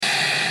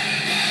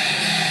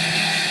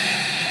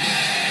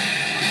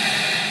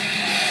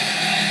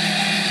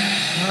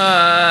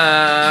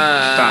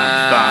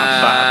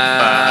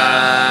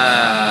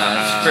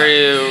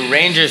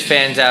Rangers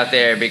fans out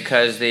there,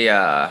 because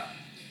I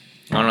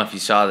don't know if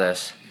you saw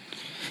this.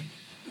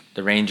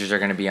 The Rangers are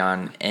going to be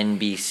on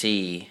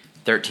NBC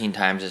 13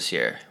 times this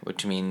year,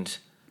 which means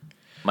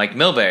Mike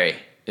Milbury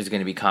is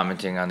going to be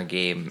commenting on the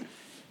game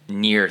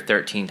near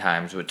 13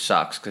 times, which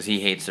sucks because he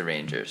hates the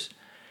Rangers.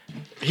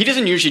 He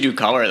doesn't usually do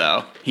color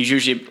though.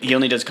 He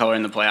only does color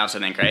in the playoffs, I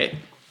think, right?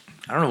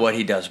 I don't know what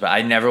he does, but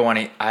I never want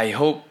to. I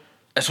hope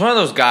it's one of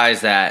those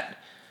guys that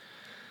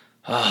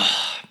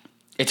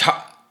it's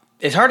hard.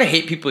 It's hard to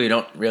hate people you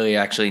don't really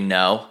actually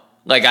know.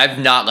 Like, I've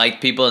not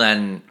liked people,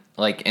 then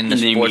like in the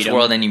sports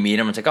world, and you meet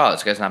him, it's like, oh,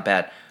 this guy's not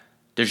bad.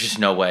 There's just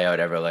no way I would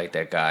ever like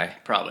that guy.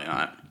 Probably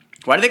not.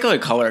 Why do they call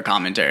it color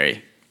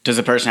commentary? Does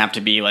the person have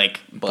to be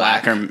like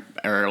black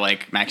or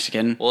like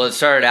Mexican? Well, it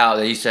started out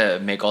they used to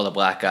make all the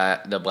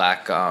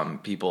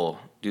black people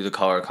do the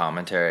color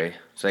commentary,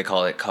 so they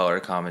call it color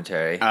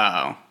commentary.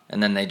 Oh,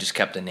 and then they just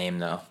kept the name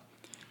though.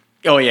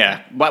 Oh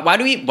yeah. Why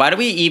do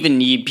we even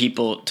need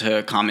people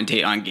to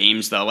commentate on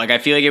games though? Like, I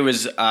feel like it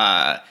was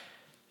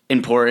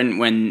important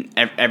when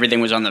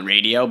everything was on the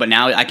radio, but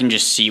now I can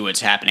just see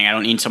what's happening. I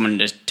don't need someone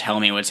to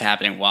tell me what's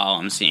happening while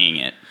I'm seeing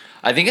it.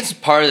 I think it's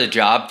part of the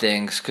job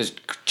things because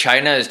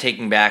China is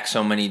taking back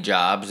so many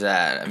jobs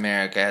that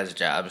America has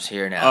jobs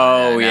here now.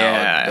 Oh,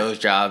 yeah. Those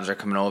jobs are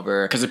coming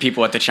over. Because the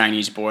people at the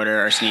Chinese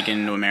border are sneaking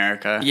into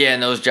America. Yeah,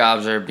 and those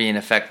jobs are being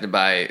affected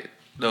by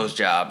those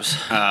jobs.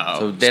 Oh,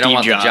 so they don't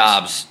want the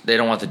jobs. They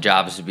don't want the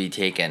jobs to be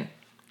taken.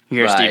 You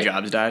hear Steve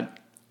Jobs died?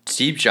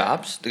 Steve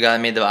Jobs? The guy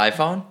that made the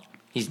iPhone?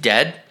 He's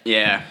dead?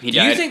 Yeah, he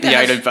died. He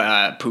died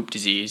of poop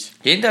disease.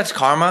 Do you think that's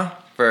karma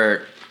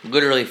for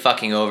literally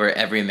fucking over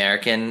every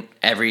American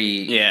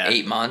every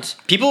 8 months?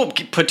 People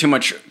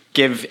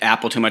give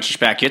Apple too much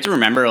respect. You have to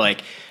remember,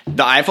 like,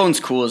 the iPhone's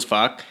cool as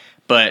fuck,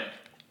 but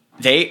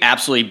they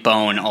absolutely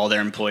bone all their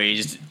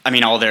employees. I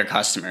mean, all their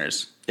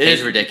customers. It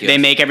is ridiculous. They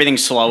make everything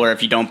slower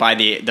if you don't buy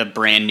the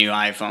brand new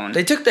iPhone.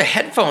 They took the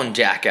headphone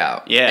jack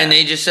out. Yeah. And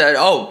they just said,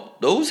 oh,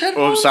 those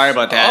headphones? Oh, sorry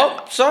about that.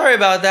 Oh, sorry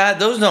about that.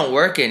 Those don't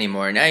work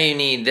anymore. Now you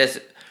need this.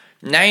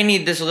 Now you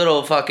need this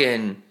little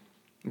fucking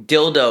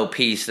dildo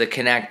piece to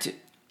connect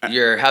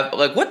your...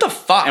 Like, what the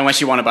fuck? Unless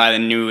you want to buy the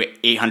new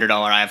 $800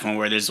 iPhone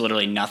where there's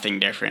literally nothing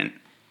different.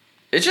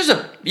 It's just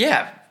a...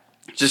 Yeah.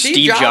 Just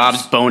Steve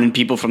Jobs boning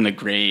people from the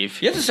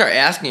grave. You have to start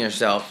asking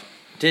yourself,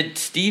 did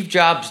Steve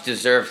Jobs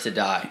deserve to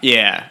die?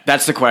 Yeah,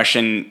 that's the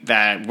question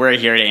that we're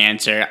here to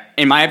answer.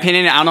 In my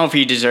opinion, I don't know if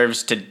he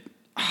deserves to...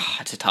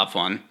 It's a tough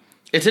one.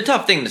 It's a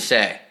tough thing to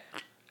say.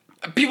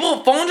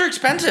 Phones are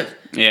expensive.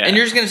 Yeah. And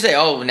you're just going to say,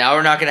 oh, now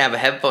we're not going to have a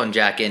headphone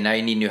jack in. Now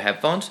you need new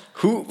headphones?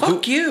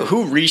 Fuck you.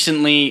 Who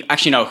recently...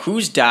 Actually, no.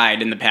 Who's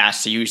died in the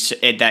past that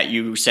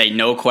you say,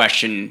 no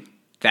question,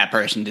 that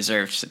person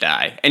deserves to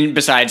die? And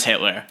besides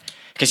Hitler.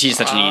 Because he's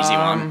such an easy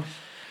one.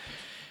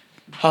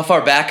 How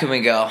far back can we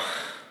go?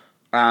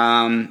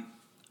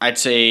 I'd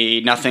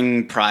say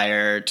nothing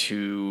prior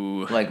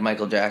to... Like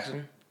Michael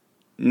Jackson?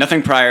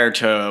 Nothing prior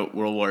to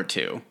World War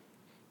II.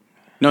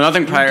 No,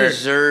 nothing prior... Who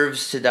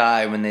deserves to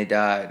die when they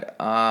died?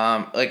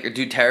 Like,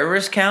 do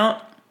terrorists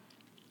count?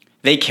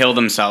 They kill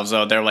themselves,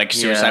 though. They're like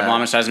suicide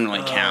bombers, so it doesn't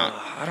really count.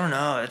 I don't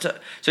know.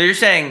 So you're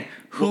saying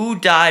who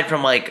died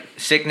from, like,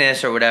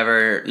 sickness or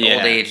whatever, old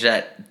age,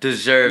 that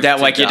deserves that,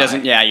 to like, die? It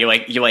doesn't... Yeah,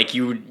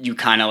 you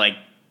kind of, like...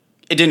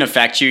 It didn't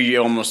affect you.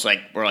 You almost,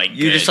 like, were, like,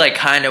 You just, like,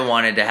 kind of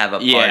wanted to have a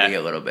party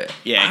a little bit.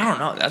 Yeah. I don't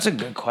know. That's a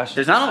good question.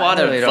 There's not a lot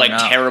of, like,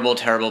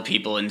 terrible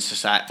people in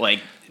society, like,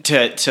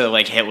 to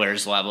like,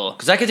 Hitler's level.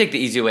 Because I could take the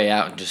easy way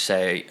out and just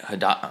say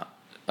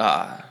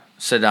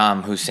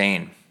Saddam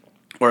Hussein.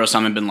 Or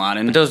Osama bin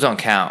Laden. But those don't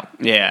count.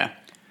 Yeah.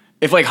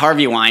 If, like,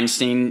 Harvey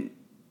Weinstein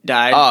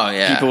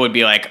died, people would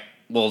be like,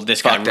 well,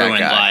 this guy ruined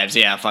lives.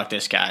 Yeah, fuck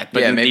this guy.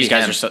 But these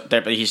guys are still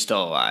there, but he's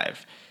still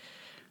alive.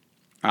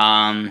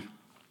 Yeah,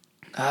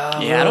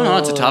 I don't know.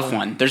 It's a tough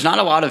one. There's not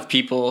a lot of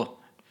people.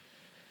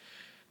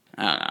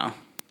 I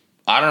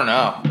don't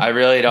know. I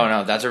really don't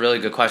know. That's a really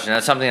good question.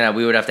 That's something that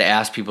we would have to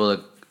ask people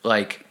to,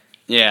 like...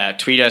 Yeah,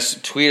 tweet us.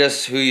 Tweet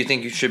us who you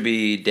think you should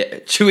be...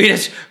 Tweet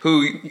us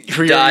who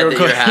died that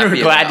you're happy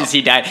You're glad to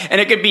see died.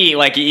 And it could be,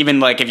 like, even,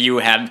 like, if you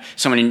have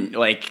someone,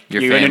 like...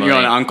 Your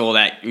own uncle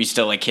that you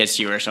still, like, kiss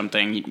you or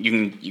something,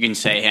 you can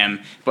say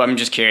him. But I'm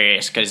just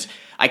curious, because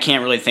I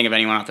can't really think of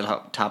anyone off the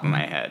top of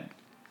my head.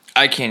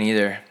 I can't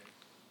either.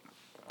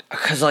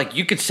 Because, like,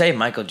 you could say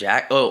Michael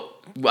Jackson. Oh,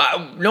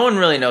 no one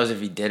really knows if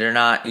he did or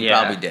not. He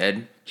probably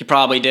did. He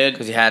probably did.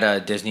 Because he had a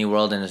Disney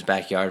World in his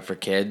backyard for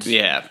kids.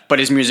 Yeah, but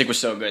his music was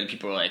so good,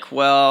 people were like,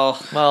 well,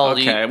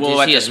 okay, we'll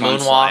let this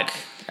moonwalk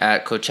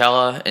at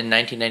Coachella in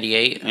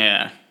 1998?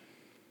 Yeah.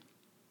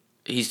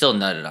 He still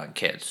nutted on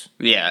kids.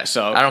 Yeah,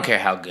 so... I don't care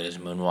how good his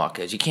moonwalk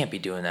is. You can't be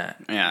doing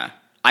that. Yeah.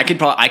 I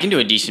can do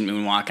a decent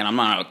moonwalk, and I'm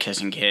not out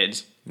kissing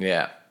kids.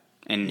 Yeah.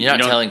 And you're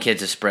not telling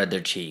kids to spread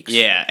their cheeks.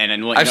 Yeah, and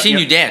then I've seen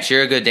you dance.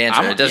 You're a good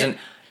dancer. It doesn't. Yeah.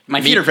 My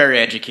feet are very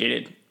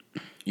educated.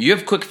 You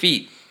have quick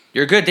feet.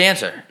 You're a good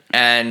dancer,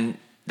 and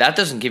that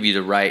doesn't give you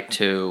the right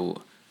to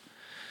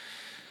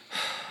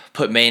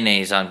put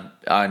mayonnaise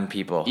on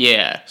people.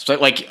 Yeah, so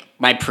like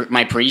my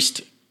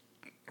priest.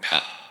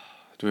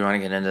 Do we want to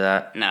get into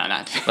that? No,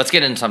 not. Let's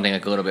get into something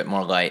like a little bit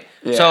more light.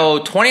 Yeah.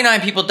 So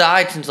 29 people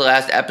died since the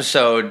last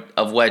episode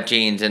of Wet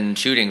Jeans and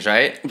shootings,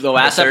 right? The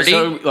last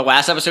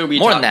episode we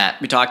more than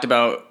that. We talked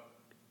about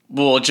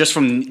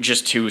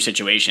just two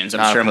situations.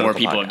 I'm Not a sure more political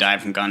people have podcast.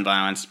 died from gun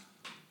violence.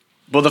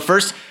 Well, the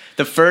first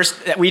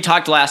we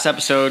talked last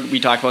episode. We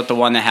talked about the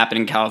one that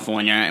happened in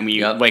California, and we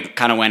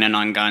kind of went in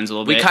on guns a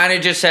little bit. We kind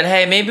of just said,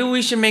 hey, maybe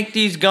we should make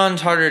these guns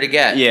harder to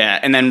get. Yeah,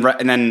 and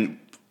then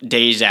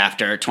days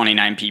after,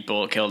 29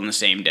 people killed in the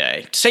same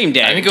day. Same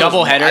day. I think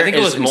double header. I think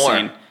it was more.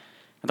 Insane.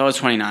 I thought it was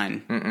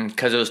 29.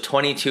 Because it was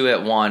 22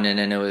 at one, and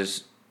then it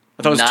was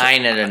I thought it was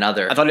 9 at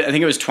another. I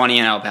think it was 20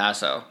 in El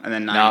Paso, and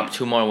then 9. No,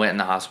 2 more went in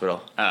the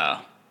hospital.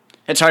 Oh,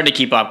 it's hard to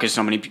keep up because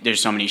there's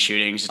so many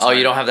shootings. It's Oh, hard.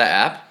 you don't have that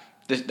app?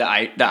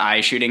 The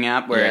eye shooting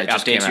app where Yeah, it it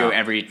just updates came you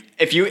out.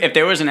 if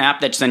there was an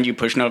app that sends you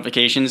push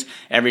notifications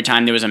every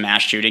time there was a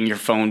mass shooting, your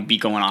phone would be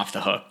going off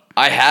the hook.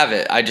 I have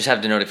it. I just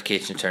have the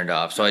notification turned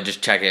off, so I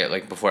just check it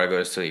like before I go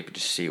to sleep,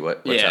 just see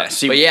what's Yeah, up.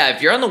 But yeah,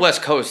 if you're on the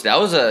West Coast, that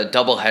was a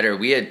double header.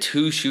 We had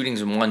 2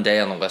 shootings in one day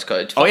on the West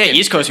Coast. Oh yeah,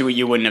 East Coast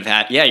you wouldn't have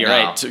had. Yeah, you're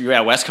No. right. So, yeah,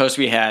 West Coast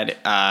we had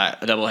a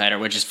double header,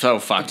 which is so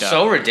fucked up.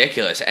 So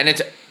ridiculous, and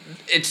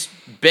it's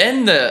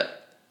been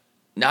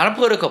not a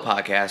political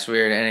podcast.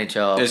 We're an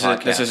NHL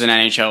podcast. This is an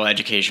NHL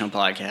educational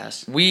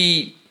podcast.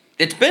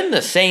 It's been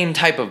the same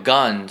type of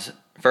guns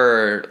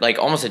for like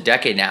almost a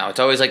decade now. It's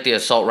always like the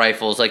assault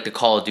rifles, like the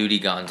Call of Duty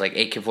guns, like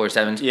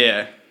AK-47s.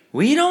 Yeah.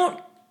 We don't,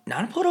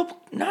 not a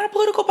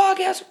political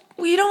podcast.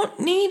 We don't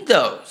need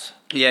those.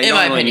 Yeah, in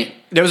my opinion.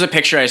 There was a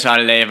picture I saw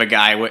today of a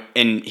guy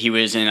he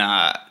was in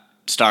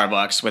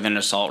Starbucks with an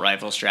assault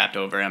rifle strapped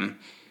over him.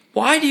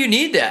 Why do you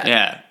need that?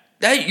 Yeah.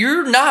 That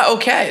you're not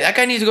okay. That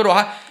guy needs to go to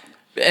a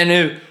and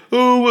the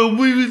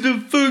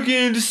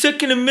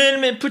Second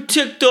Amendment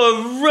protect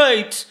our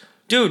rights,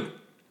 dude.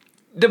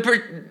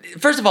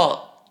 First of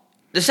all,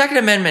 the Second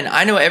Amendment.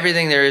 I know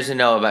everything there is to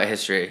know about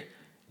history,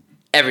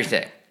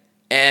 everything,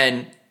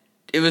 and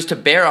it was to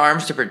bear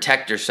arms to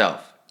protect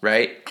yourself,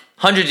 right?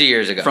 Hundreds of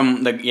years ago,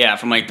 From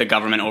the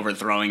government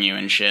overthrowing you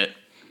and shit.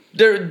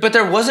 But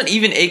there wasn't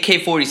even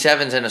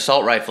AK-47s and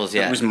assault rifles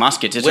yet. It was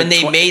muskets. When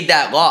they made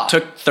that law. It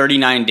took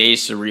 39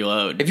 days to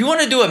reload. If you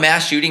want to do a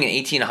mass shooting in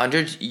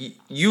 1800s,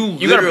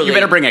 you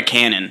better bring a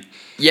cannon.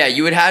 Yeah,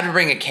 you would have to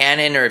bring a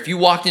cannon, or if you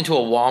walked into a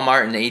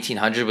Walmart in the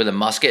 1800s with a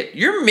musket,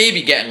 you're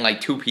maybe getting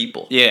like 2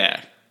 people.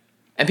 Yeah.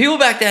 And people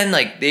back then,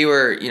 like, they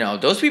were,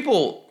 those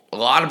people, a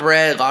lot of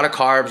bread, a lot of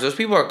carbs. Those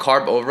people are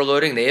carb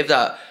overloading. They have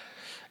the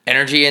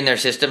energy in their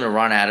system to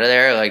run out of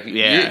there. Like,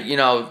 yeah.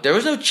 there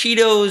was no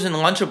Cheetos and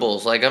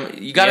Lunchables. Like,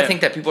 you got to think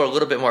that people are a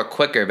little bit more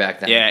quicker back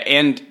then. Yeah,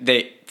 and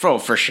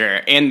for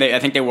sure. And I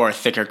think they wore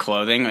thicker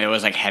clothing. It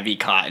was like heavy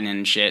cotton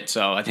and shit.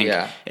 So I think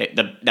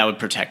that would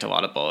protect a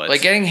lot of bullets.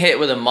 Like, getting hit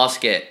with a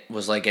musket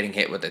was like getting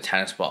hit with a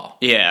tennis ball.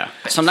 Yeah.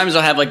 Sometimes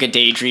I'll have like a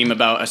daydream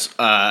about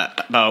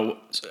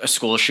a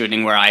school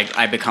shooting where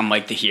I become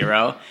like the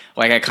hero.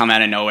 Like I come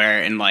out of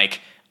nowhere and like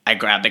I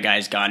grab the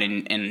guy's gun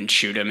and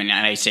shoot him and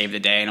I save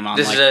the day. And I'm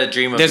this like, is a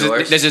dream of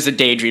yours? This is a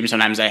daydream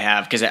sometimes I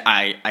have because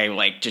I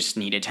like just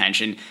need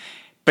attention.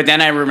 But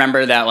then I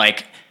remember that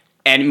like,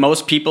 and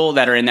most people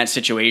that are in that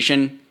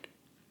situation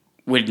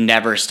would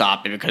never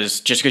stop it because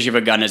just because you have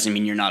a gun doesn't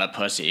mean you're not a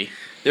pussy.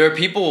 There are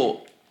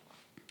people.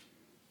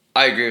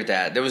 I agree with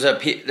that. There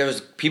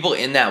was people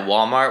in that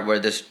Walmart where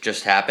this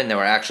just happened. They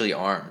were actually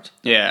armed.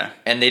 Yeah,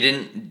 and they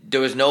didn't.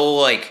 There was no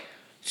like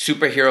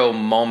superhero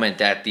moment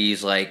that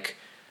these like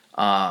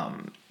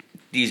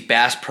these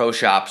Bass Pro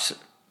Shops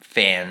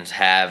fans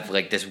have,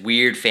 like this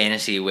weird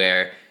fantasy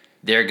where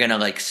they're gonna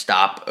like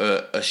stop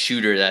a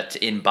shooter that's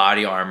in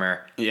body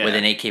armor with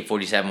an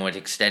AK-47 with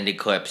extended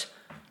clips,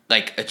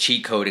 like a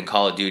cheat code in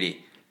Call of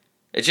Duty.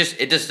 It just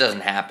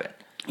doesn't happen.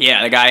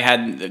 Yeah, the guy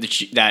had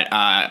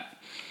that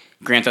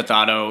Grand Theft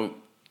Auto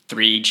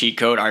 3 cheat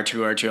code R2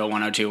 R2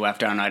 102 left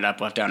down right up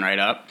left down right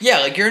up. Yeah,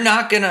 like you're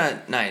not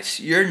gonna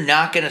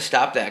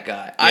stop that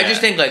guy. Yeah. I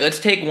just think like let's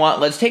take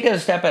it a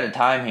step at a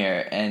time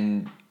here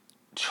and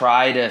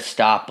try to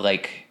stop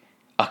like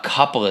a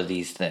couple of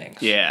these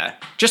things. Yeah,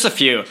 just a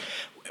few.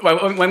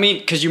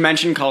 Because you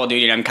mentioned Call of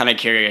Duty, and I'm kind of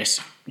curious.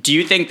 Do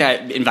you think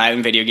that in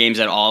violent video games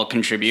at all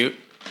contribute?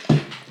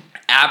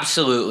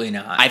 Absolutely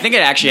not. I think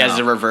it actually has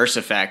a reverse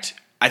effect.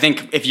 I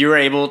think if you were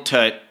able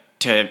to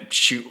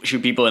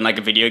shoot people in like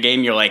a video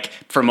game, you're like,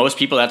 for most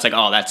people, that's like,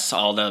 oh, that's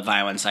all the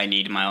violence I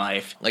need in my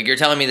life. Like you're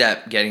telling me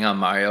that getting on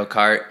Mario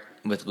Kart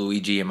with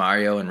Luigi and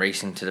Mario and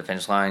racing to the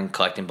finish line,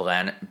 collecting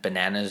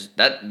bananas,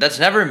 that's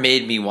never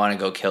made me want to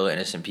go kill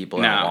innocent people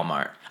in a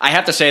Walmart. I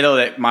have to say though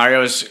that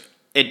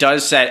it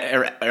does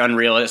set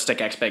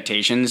unrealistic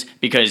expectations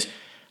because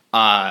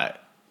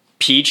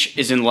Peach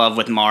is in love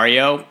with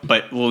Mario,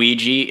 but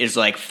Luigi is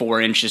like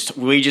 4 inches.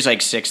 Luigi's like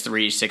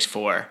 6'3",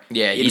 6'4".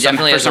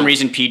 Yeah, for some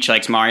reason Peach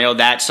likes Mario.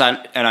 That's an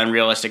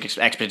unrealistic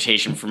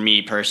expectation for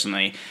me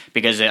personally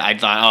because I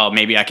thought, oh,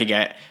 maybe I could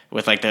get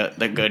with like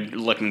the good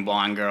looking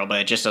blonde girl,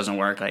 but it just doesn't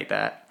work like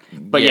that.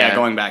 But yeah,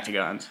 going back to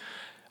guns.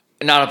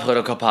 Not a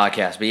political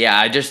podcast, but yeah,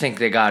 I just think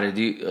they got to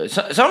do.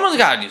 Someone's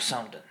got to do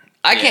something.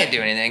 I can't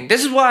do anything.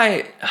 This is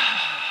why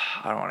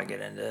I don't want to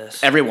get into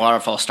this. Every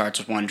waterfall starts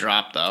with one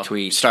drop, though.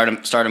 Tweet. Start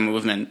a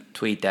movement.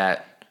 Tweet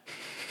that.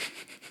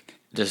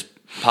 This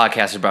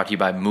podcast is brought to you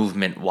by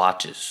Movement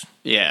Watches.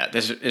 Yeah,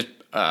 this is.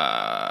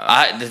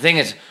 The thing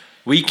is,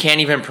 we can't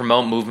even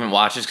promote Movement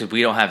Watches because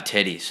we don't have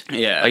titties.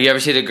 Yeah. Like, you ever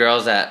see the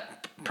girls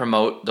that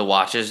promote the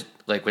watches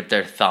like with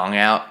their thong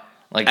out?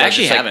 Like, I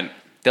actually haven't.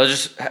 They'll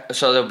just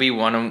there'll be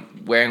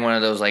one wearing one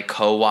of those like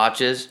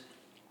watches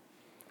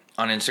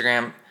on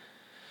Instagram.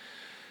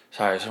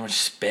 Sorry, so much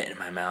spit in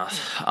my mouth.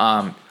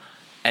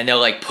 And they'll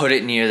like put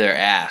it near their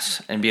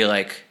ass and be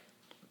like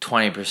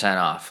 20%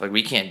 off. Like,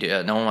 we can't do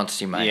that. No one wants to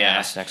see my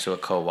ass next to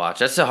a watch.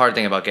 That's the hard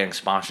thing about getting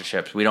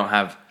sponsorships. We don't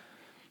have.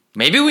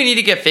 Maybe we need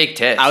to get fake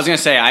tits. I was gonna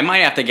say I might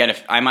have to get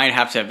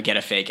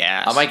a fake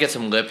ass. I might get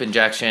some lip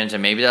injections,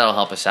 and maybe that'll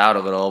help us out a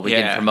little. We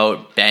can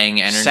promote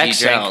Bang Energy Sex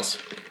drink. sells.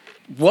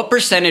 What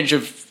percentage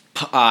of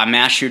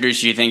mass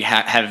shooters do you think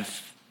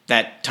have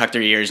that tuck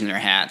their ears in their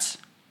hats?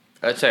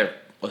 I'd say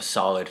a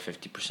solid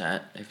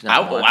 50%. If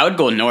not more. I would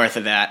go north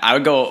of that.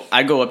 I'd go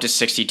up to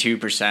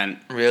 62%.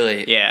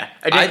 Really? Yeah.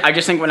 I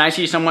just think when I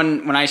see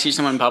someone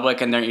in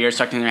public and their ears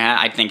tucked in their hat,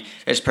 I think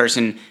this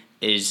person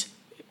is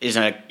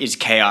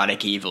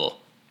chaotic evil.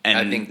 And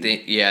I think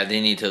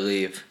they need to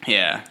leave.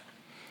 Yeah.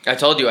 I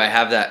told you I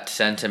have that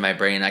sense in my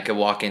brain. I could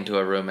walk into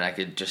a room and I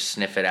could just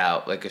sniff it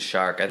out like a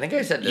shark. I think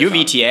I said this. You have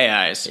ETA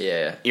eyes.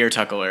 Yeah. Ear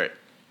tuck alert.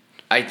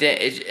 I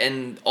think,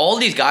 and all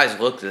these guys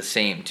look the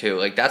same too.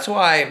 Like, that's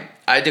why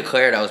I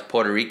declared I was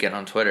Puerto Rican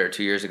on Twitter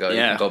 2 years ago. Yeah.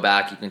 You can go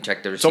back, you can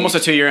check the receipts. It's almost a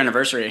 2-year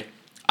anniversary.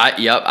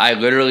 I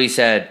literally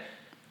said,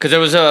 because there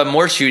was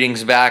more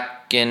shootings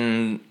back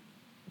in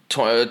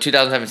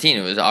 2017.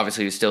 It was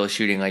still a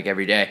shooting like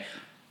every day.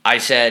 I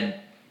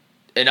said,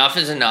 enough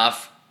is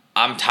enough.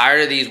 I'm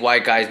tired of these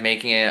white guys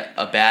making it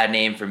a bad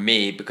name for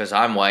me because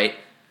I'm white.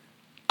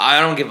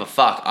 I don't give a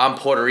fuck. I'm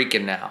Puerto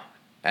Rican now,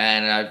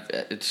 and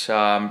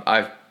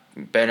I've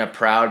been a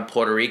proud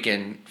Puerto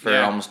Rican for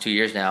almost 2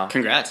 years now.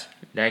 Congrats.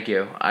 Thank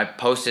you. I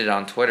posted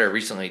on Twitter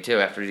recently too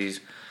after these.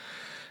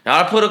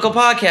 Not a political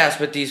podcast,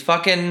 but these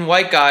fucking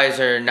white guys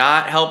are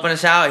not helping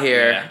us out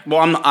here. Yeah.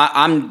 Well,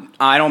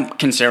 I don't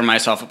consider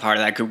myself a part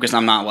of that group because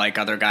I'm not like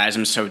other guys.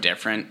 I'm so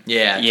different.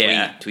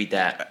 Yeah. Tweet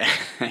that.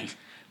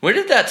 Where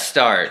did that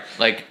start?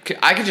 Like,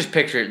 I could just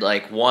picture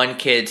like one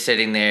kid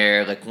sitting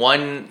there, like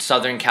one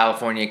Southern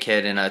California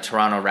kid in a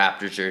Toronto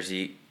Raptors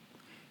jersey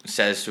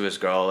says to his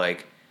girl,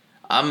 like,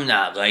 "I'm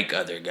not like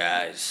other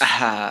guys."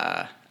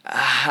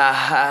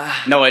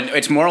 No,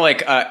 it's more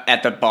like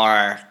at the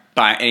bar.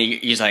 And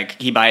he's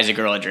like, he buys a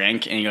girl a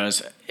drink, and he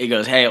goes,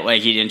 hey,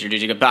 like, he'd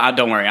introduce you, but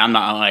don't worry, I'm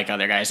not like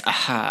other guys.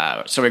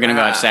 So we're gonna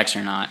go have sex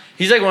or not?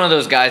 He's like one of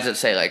those guys that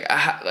say like,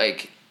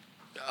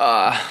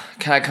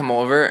 can I come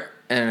over?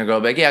 And the girl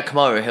will be like, yeah, come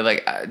over. He'll be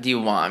like, do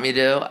you want me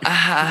to?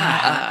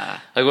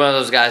 Like one of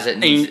those guys that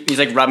needs... He's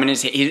like rubbing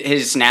his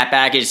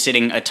snapback is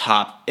sitting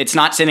atop. It's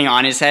not sitting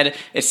on his head.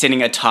 It's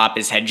sitting atop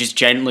his head, just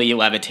gently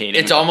levitating.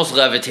 It's almost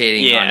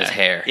levitating on his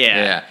hair.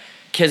 Yeah.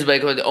 Kids be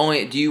like,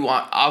 only do you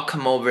want? I'll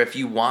come over if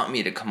you want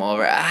me to come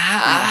over. Like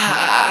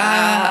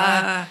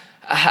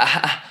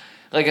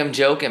I'm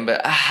joking,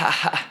 but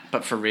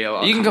for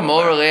real, you can come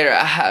over later.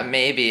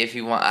 Maybe if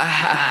you want.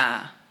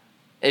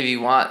 If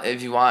you want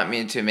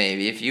me to,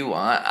 maybe if you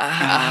want.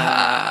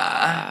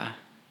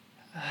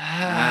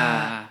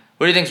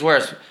 What do you think's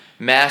worse,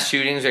 mass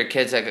shootings or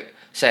kids that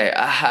say,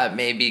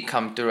 maybe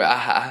come through?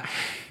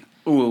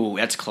 Ooh,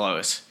 that's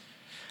close.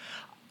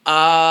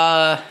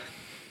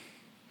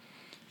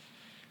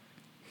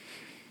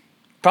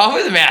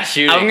 Probably the mass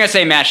shootings. I'm gonna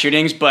say mass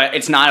shootings, but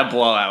it's not a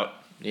blowout.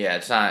 Yeah,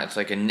 it's not. It's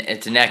like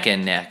it's neck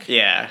and neck.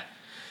 Yeah.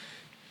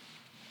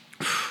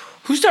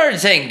 Who started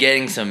saying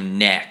getting some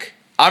neck?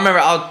 I remember.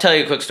 I'll tell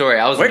you a quick story.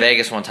 I was in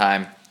Vegas one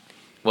time.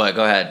 What?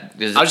 Go ahead.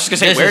 I was just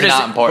gonna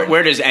say,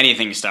 where does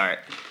anything start?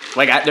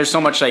 Like, there's so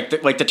much like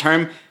the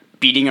term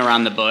beating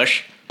around the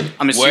bush.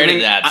 I'm assuming, where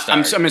did that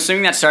start? I'm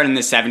assuming that started in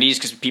the 70s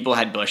because people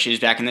had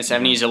bushes back in the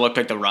 70s. Mm-hmm. It looked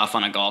like the rough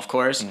on a golf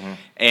course,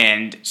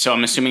 and so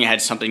I'm assuming it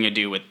had something to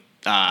do with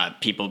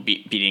people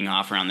beating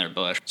off around their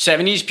bush.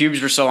 70s pubes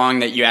were so long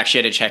that you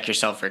actually had to check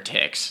yourself for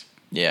ticks.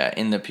 Yeah,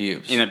 in the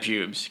pubes.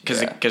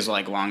 Because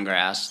like long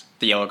grass,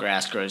 the yellow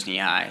grass grows knee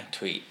high.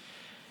 Tweet.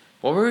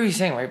 What were we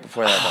saying right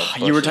before that?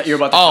 You were about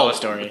to tell a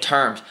story.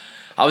 Terms.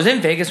 I was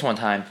in Vegas one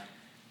time,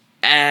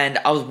 and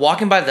I was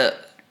walking by the.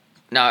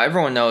 Now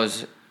everyone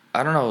knows.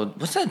 I don't know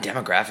what's the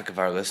demographic of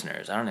our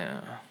listeners. I don't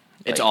know.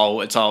 It's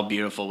all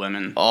beautiful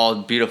women.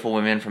 All beautiful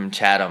women from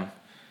Chatham,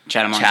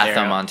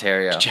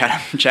 Ontario.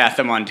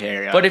 Chatham,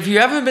 Ontario. But if you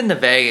haven't been to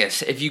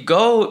Vegas, if you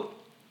go,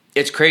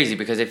 it's crazy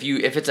because if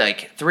it's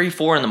like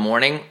 3-4 in the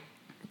morning,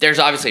 there's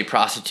obviously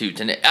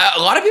prostitutes, and a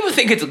lot of people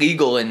think it's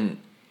legal in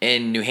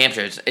New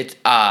Hampshire. It's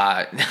in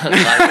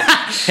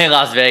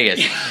Las Vegas.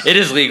 It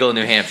is legal in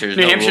New Hampshire.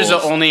 New Hampshire's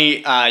the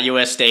only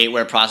U.S. state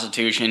where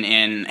prostitution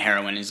and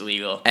heroin is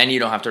legal, and you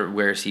don't have to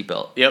wear a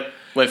seatbelt. Yep,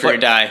 live free or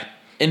die.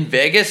 In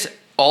Vegas,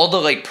 all the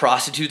like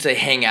prostitutes, they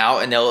hang out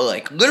and they'll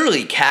like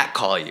literally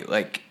catcall you,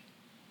 like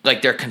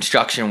they're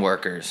construction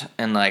workers,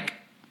 and like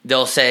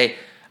they'll say,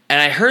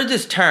 And I heard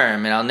this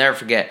term, and I'll never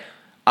forget.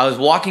 I was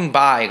walking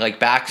by, like,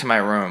 back to my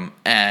room,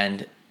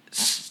 and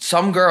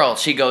some girl,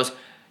 she goes,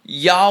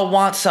 "Y'all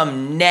want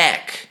some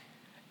neck?"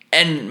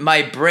 And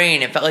my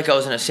brain, it felt like I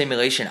was in a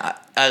simulation.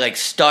 I like,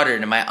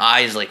 stuttered, and my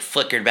eyes, like,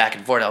 flickered back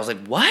and forth. I was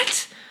like,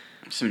 what?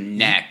 Some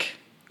neck.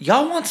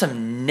 Y'all want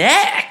some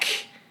neck?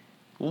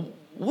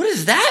 What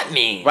does that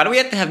mean? Why do we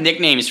have to have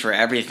nicknames for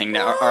everything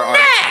that are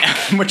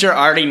which are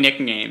already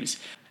nicknames?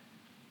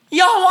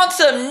 Y'all want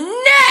some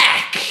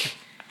neck?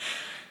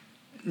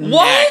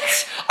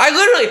 What? I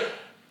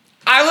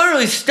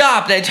literally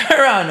stopped, and I turned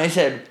around, and I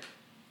said,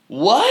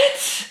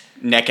 what?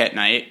 Neck at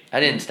night. I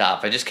didn't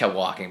stop. I just kept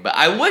walking. But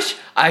I wish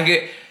I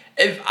could...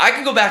 If I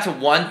could go back to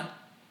one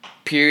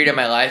period in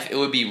my life, it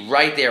would be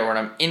right there when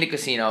I'm in the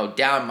casino,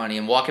 down money,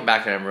 and walking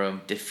back to my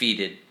room,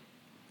 defeated,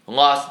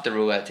 lost at the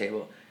roulette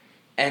table.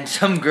 And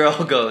some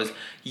girl goes,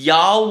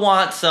 "Y'all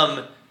want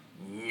some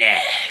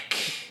neck?"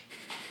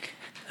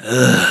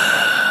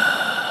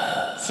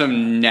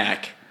 Some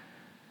neck.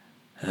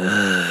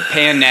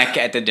 Pay a neck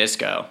at the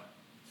disco.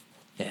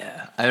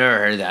 Yeah, I've never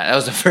heard that. That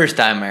was the first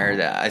time I heard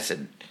that. I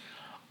said,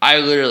 I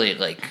literally,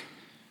 like,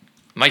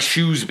 my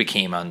shoes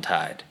became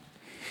untied.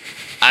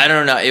 I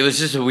don't know. It was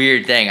just a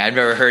weird thing. I've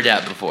never heard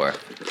that before.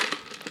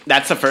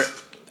 That's the first...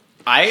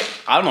 I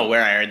don't know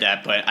where I heard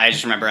that, but I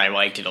just remember I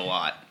liked it a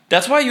lot.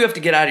 That's why you have to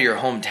get out of your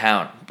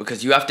hometown,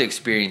 because you have to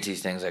experience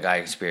these things like I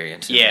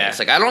experienced. Yeah. It's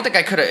like, I don't think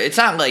I could have... It's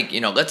not like,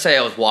 let's say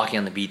I was walking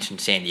on the beach in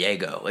San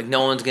Diego. Like,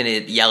 no one's going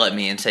to yell at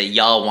me and say,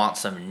 "Y'all want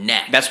some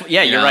neck."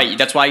 You're right.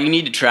 That's why you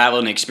need to travel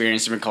and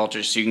experience different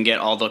cultures so you can get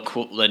all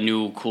the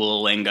new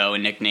cool lingo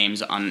and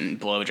nicknames on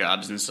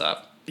blowjobs and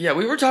stuff. Yeah,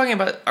 we were talking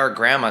about our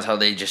grandmas, how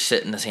they just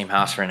sit in the same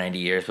house for 90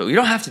 years, but we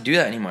don't have to do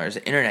that anymore. There's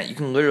the internet. You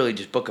can literally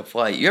just book a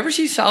flight. You ever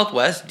see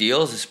Southwest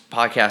deals? This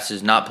podcast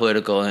is not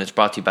political, and it's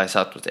brought to you by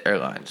Southwest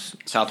Airlines.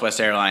 Southwest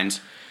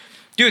Airlines.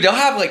 Dude, they'll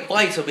have, like,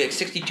 flights that'll be, like,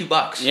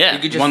 $62. Yeah. You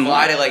could just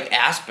fly to, like,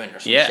 Aspen or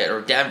some shit,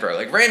 or Denver.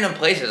 Like, random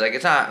places. Like,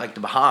 it's not, like, the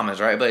Bahamas,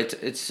 right? But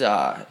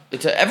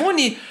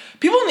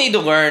people need to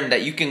learn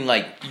that you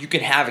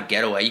can have a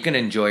getaway. You can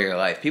enjoy your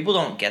life. People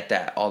don't get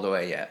that all the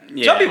way yet.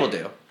 Yeah. Some people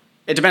do.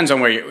 It depends on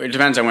where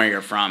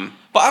you're from.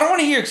 But I don't want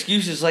to hear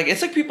excuses. Like,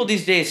 it's like people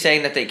these days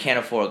saying that they can't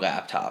afford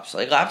laptops.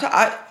 Like,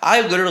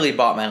 I literally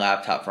bought my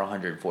laptop for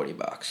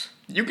 $140.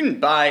 You can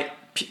buy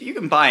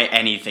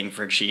anything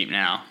for cheap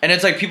now. And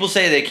it's like people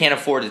say they can't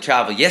afford to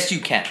travel. Yes, you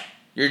can.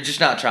 You're just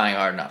not trying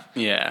hard enough.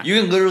 Yeah. You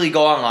can literally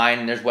go online,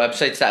 and there's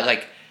websites that,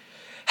 like,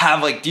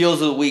 have, like, deals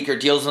of the week or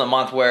deals of the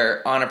month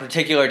where on a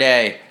particular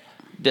day,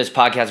 this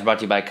podcast is brought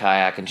to you by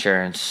Kayak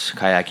Insurance.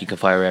 Kayak, you can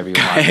fly wherever you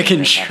want. Kayak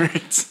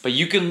Insurance. But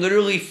you can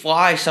literally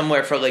fly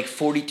somewhere for like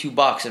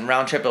 $42, and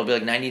round trip it'll be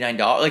like $99.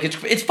 Like,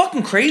 it's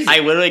fucking crazy. I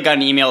literally got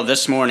an email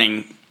this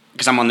morning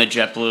because I'm on the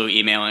JetBlue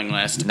emailing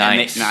list.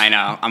 Nice. I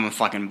know. I'm a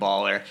fucking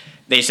baller.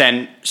 They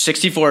send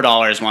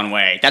 $64 one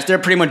way. They're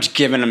pretty much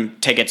giving them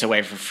tickets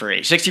away for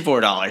free.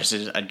 $64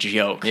 is a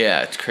joke.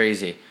 Yeah, it's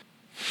crazy.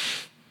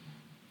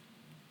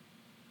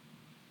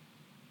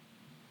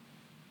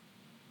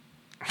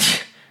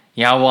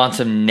 Y'all want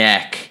some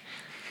neck?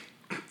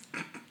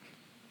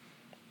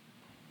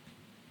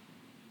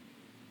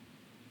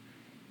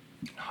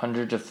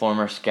 Hundreds of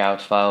former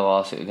scouts file a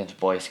lawsuit against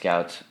Boy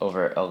Scouts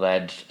over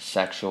alleged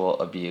sexual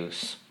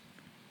abuse.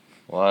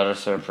 What a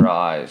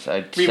surprise.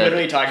 We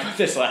literally talked about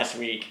this last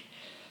week.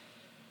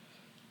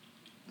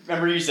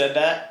 Remember you said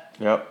that?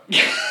 Yep.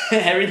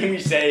 Everything you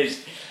say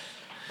is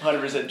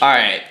 100% true.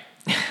 Alright,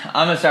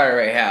 I'm going to start it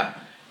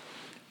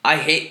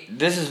right here.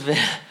 This has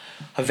been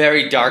a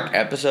very dark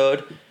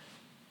episode,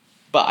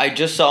 but I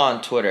just saw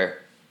on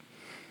Twitter,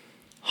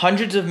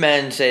 hundreds of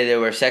men say they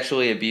were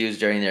sexually abused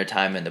during their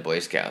time in the Boy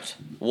Scouts.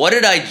 What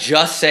did I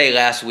just say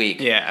last week?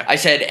 Yeah. I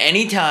said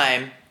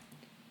anytime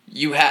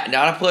you have,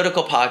 not a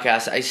political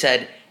podcast, I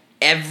said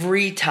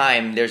every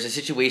time there's a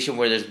situation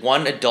where there's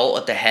one adult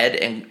at the head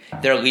and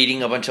they're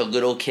leading a bunch of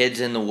little kids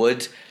in the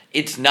woods,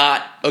 it's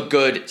not a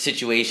good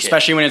situation.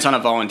 Especially when it's on a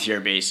volunteer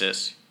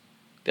basis.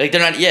 Like,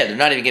 they're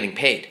not even getting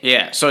paid.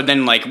 Yeah, so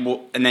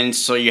then,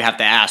 so you have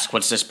to ask,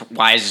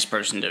 why is this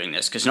person doing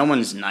this? Because no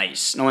one's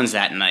nice. No one's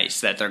that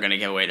nice that they're going to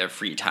give away their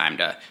free time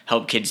to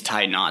help kids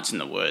tie knots in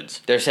the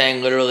woods. They're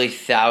saying literally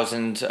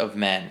thousands of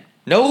men.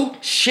 No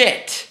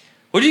shit.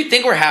 What do you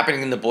think were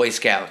happening in the Boy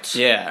Scouts?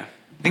 Yeah.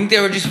 Think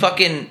they were just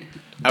fucking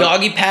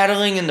doggy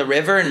paddling in the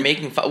river and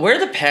making fun? Where are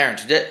the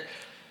parents?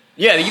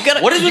 Yeah, you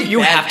gotta. What is with you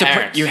bad have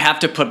parents? You have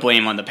to put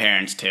blame on the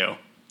parents too.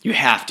 You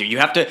have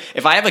to.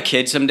 If I have a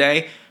kid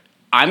someday,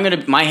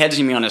 my head's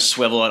gonna be on a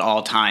swivel at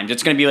all times.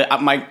 It's gonna be like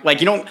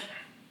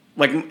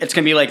it's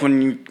gonna be like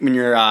when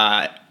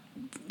you're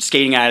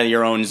skating out of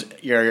your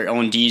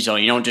own D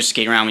zone. You don't just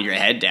skate around with your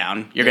head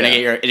down. You're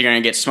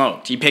gonna get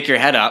smoked. You pick your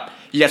head up.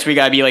 That's where you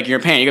gotta be like your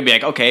parent. You gotta be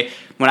like, okay,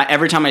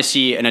 every time I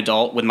see an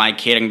adult with my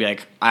kid, I'm gonna be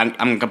like, I'm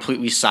gonna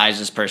completely size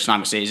this person. I'm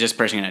gonna say, is this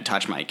person gonna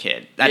touch my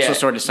kid? That's the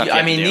sort of stuff.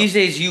 These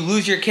days you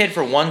lose your kid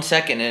for 1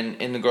 second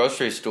in the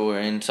grocery store,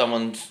 and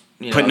someone's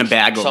putting a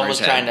bag over his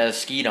head. Someone's trying to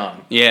skeet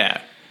on.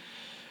 Yeah.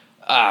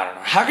 I don't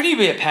know. How can you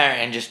be a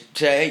parent and just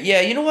say,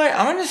 yeah, you know what?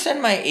 I'm going to send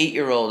my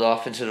 8-year-old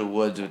off into the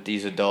woods with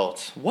these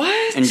adults.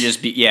 What? And just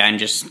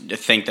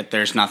think that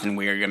there's nothing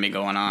weird going to be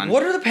going on.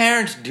 What are the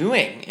parents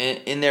doing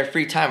in their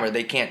free time where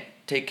they can't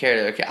take care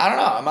of their kid? I don't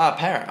know. I'm not a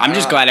parent. I'm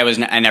just glad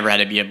I never had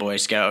to be a Boy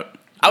Scout.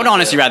 I would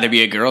honestly rather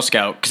be a Girl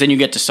Scout because then you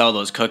get to sell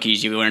those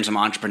cookies. You learn some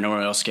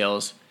entrepreneurial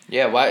skills.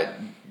 Yeah, why?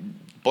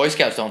 Boy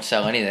Scouts don't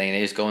sell anything. They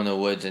just go in the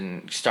woods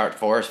and start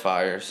forest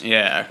fires.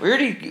 Yeah.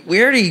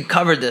 We already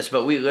covered this,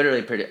 but we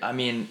literally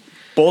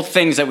both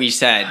things that we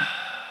said.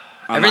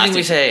 Everything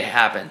we say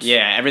happens.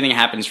 Yeah, everything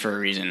happens for a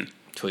reason.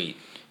 Tweet.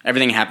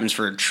 Everything happens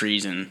for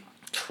treason.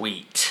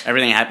 Tweet.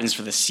 Everything happens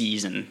for the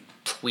season.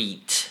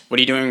 Tweet. What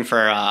are you doing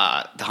for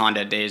the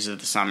Honda Days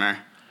of the Summer?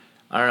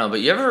 I don't know,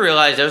 but you ever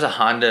realize there's a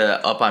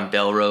Honda up on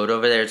Bell Road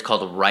over there? It's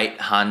called Wright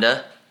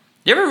Honda.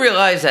 You ever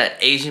realize that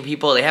Asian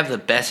people, they have the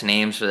best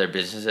names for their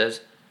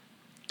businesses?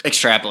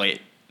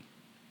 Extrapolate.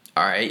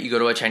 All right, you go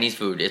to a Chinese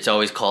food, it's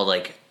always called,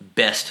 like,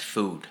 best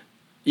food.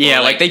 Yeah,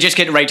 like they just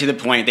get right to the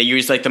point. They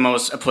use, like, the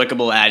most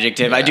applicable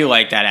adjective. Yeah. I do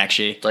like that,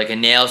 actually. Like a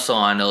nail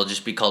salon, it'll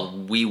just be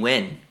called We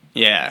Win.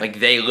 Yeah. Like,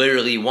 they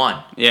literally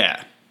won.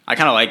 Yeah. I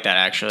kind of like that,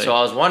 actually. So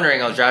I was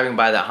wondering, I was driving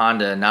by the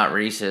Honda, not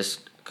racist,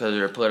 because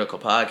we're a political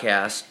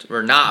podcast.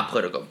 We're not a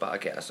political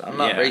podcast. I'm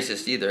not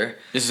racist either.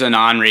 This is a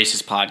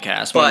non-racist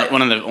podcast. But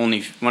one of the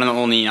only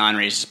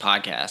non-racist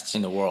podcasts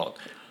in the world.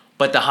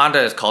 But the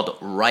Honda is called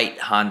Wright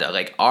Honda,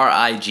 like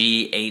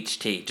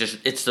RIGHT. Just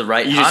it's the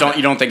Wright Honda.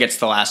 You don't think it's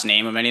the last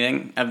name of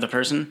anything of the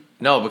person?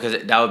 No,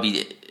 because that would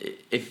be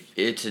if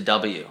it's a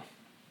W.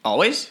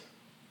 Always.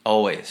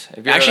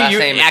 If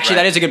actually,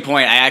 that is a good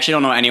point. I actually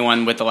don't know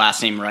anyone with the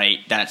last name Wright.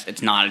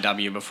 It's not a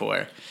W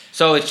before.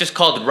 So it's just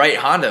called Wright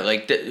Honda.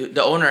 Like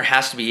the owner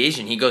has to be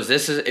Asian. He goes,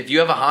 "This is if you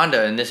have a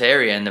Honda in this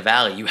area in the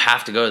valley, you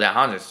have to go to that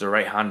Honda. It's the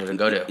right Honda to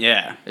go to."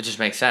 Yeah, it just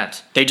makes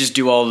sense. They just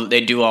do all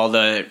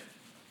the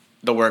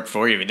work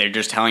for you. They're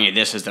just telling you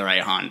this is the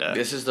right Honda.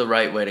 This is the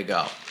right way to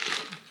go.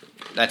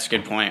 That's a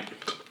good point.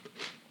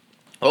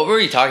 What were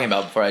you talking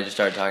about before I just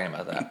started talking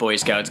about that? Boy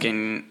Scouts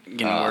getting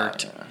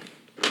worked.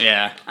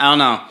 Yeah, I don't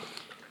know.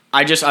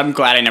 I'm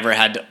glad I never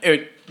had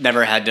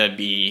to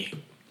be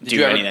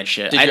any of that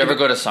shit. Did you ever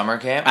go to summer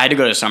camp? I had to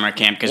go to summer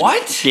camp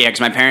What? Yeah,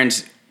 because my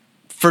parents,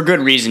 for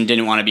good reason,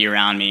 didn't want to be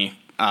around me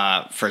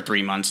for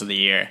 3 months of the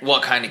year.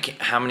 What kind of?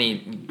 How many?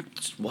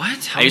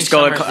 What? I used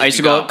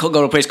to go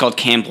to a place called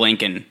Camp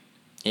Lincoln.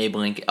 Abe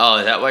Lincoln. Oh,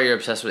 is that why you're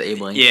obsessed with Abe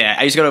Lincoln? Yeah,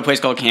 I used to go to a place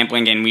called Camp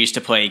Lincoln. We used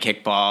to play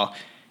kickball,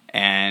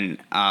 and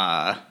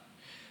I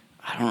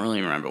don't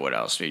really remember what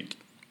else we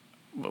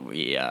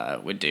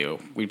would do.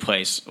 We'd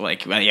play I feel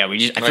like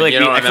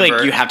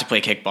you have to play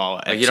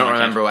kickball. Like you don't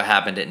remember what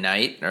happened at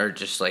night, or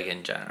just like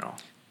in general.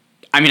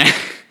 I mean,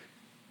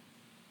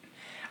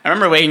 I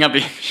remember waking up.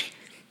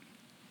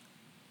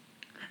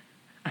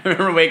 I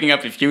remember waking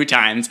up a few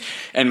times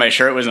and my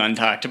shirt was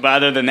untucked. But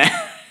other than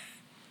that.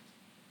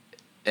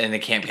 And the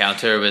camp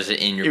counselor was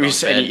in your bunk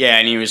bed? Yeah,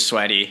 and he was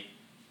sweaty.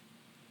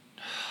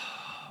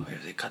 Where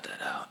did they cut that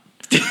out?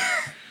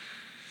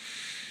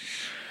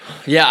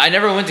 Yeah, I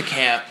never went to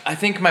camp. I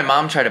think my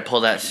mom tried to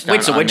pull that stunt.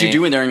 Wait, so what'd you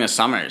do during the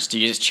summers? Do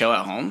you just chill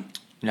at home?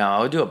 No, I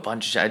would do a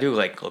bunch of shit. I do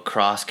like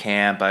lacrosse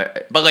camp,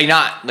 but like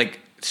not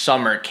like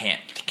summer camp.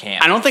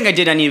 I don't think I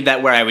did any of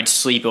that where I would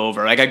sleep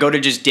over. Like I go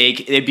to just day.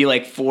 It'd be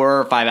like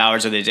 4 or 5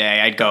 hours of the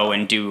day. I'd go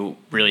and do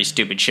really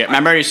stupid shit.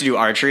 Remember, I used to do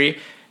archery,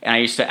 and I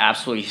used to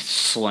absolutely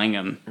sling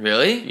them.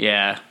 Really?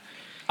 Yeah.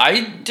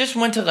 I just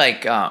went to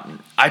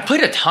I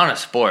played a ton of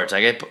sports.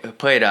 Like I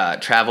played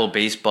travel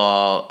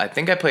baseball. I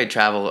think I played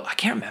travel. I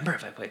can't remember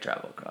if I played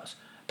travel lacrosse.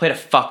 Played a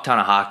fuck ton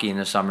of hockey in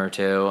the summer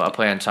too. I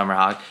played in summer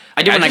hockey.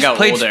 I did when I got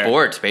older. I played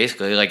sports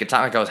basically. Like it's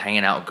not like I was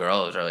hanging out with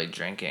girls or like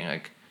drinking.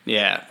 Like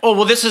yeah. Oh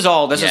well, this is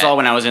all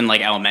when I was in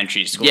like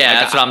elementary school. Yeah, like,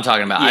 that's what I'm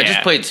talking about. Yeah. I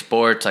just played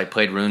sports. I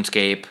played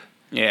RuneScape.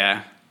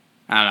 Yeah.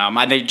 I don't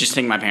know. They just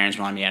think my parents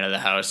want me out of the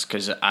house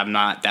because I'm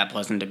not that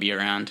pleasant to be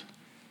around.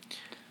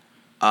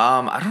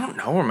 I don't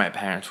know where my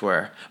parents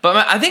were, but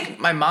I think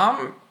my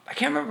mom. I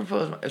can't remember if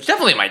it was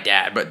definitely my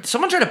dad, but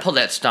someone tried to pull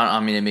that stunt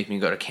on me to make me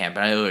go to camp,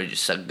 and I literally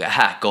just said,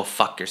 go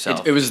fuck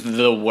yourself." It was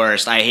the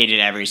worst. I hated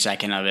every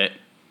second of it.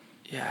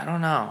 Yeah, I don't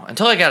know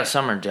until I got a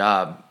summer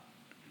job.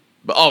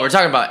 But we're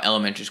talking about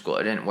elementary school.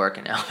 I didn't work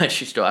in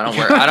elementary school. I don't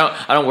work. I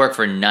don't work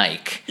for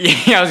Nike.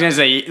 Yeah, I was gonna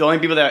say the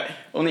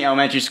only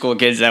elementary school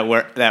kids that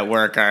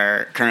work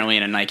are currently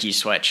in a Nike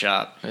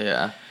sweatshop.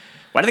 Yeah.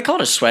 Why do they call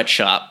it a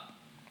sweatshop?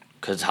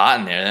 Because it's hot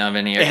in there. They don't have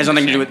any air. It has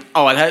nothing to do with.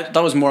 Oh, I thought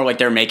it was more like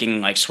they're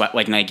making like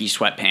Nike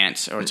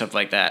sweatpants or stuff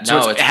like that.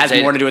 So it has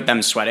more to do with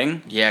them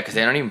sweating. Yeah, because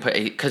they don't even put.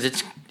 Because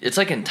it's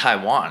like in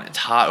Taiwan. It's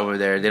hot over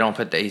there. They don't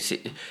put the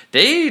AC.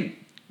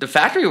 The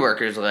factory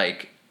workers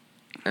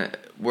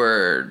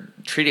were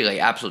treated like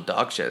absolute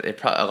dog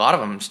shit. A lot of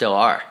them still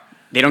are.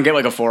 They don't get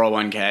like a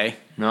 401k.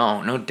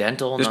 No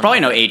dental. There's probably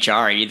no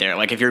HR either.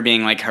 Like if you're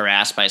being like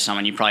harassed by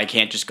someone, you probably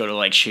can't just go to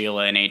like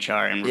Sheila in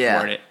HR and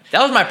report it.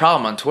 That was my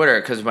problem on Twitter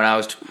because when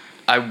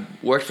I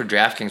worked for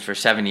DraftKings for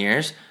 7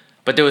 years.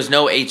 But there was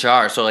no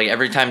HR, so like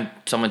every time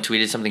someone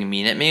tweeted something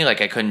mean at me,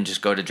 like I couldn't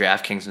just go to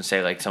DraftKings and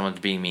say like someone's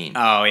being mean.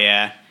 Oh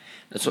yeah.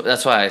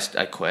 That's why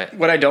I quit.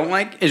 What I don't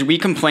like is we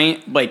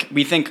complain, like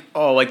we think,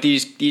 oh, like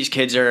these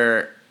kids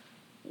are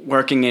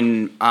working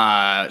in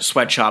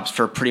sweatshops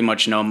for pretty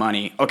much no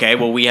money. Okay,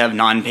 well we have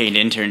non-paid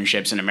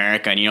internships in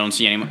America, and you don't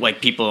see any,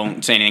 like people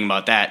don't say anything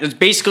about that. It's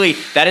basically,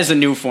 that is a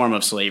new form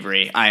of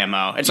slavery,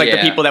 IMO. It's like the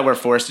people that were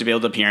forced to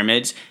build the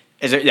pyramids.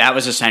 That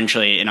was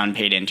essentially an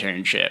unpaid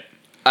internship.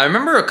 I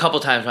remember a couple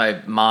times my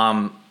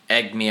mom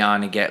egged me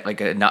on to get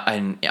like an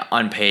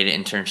unpaid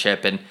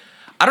internship, and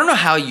I don't know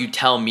how you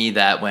tell me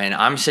that when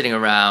I'm sitting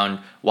around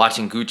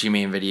watching Gucci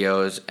Mane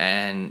videos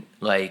and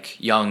like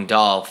Young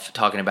Dolph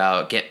talking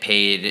about get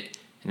paid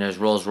and there's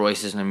Rolls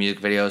Royces in the music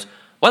videos.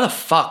 Why the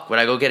fuck would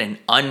I go get an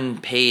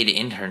unpaid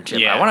internship?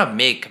 Yeah. I want to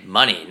make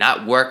money,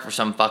 not work for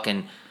some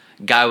fucking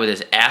guy with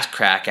his ass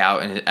crack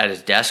out at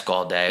his desk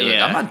all day. Like,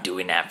 Yeah. I'm not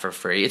doing that for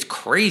free. It's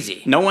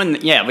crazy. No one,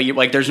 yeah, but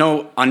like, there's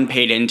no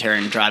unpaid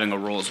intern driving a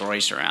Rolls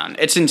Royce around.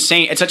 It's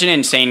insane. It's such an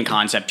insane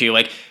concept too.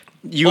 Like,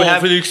 you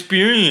have for the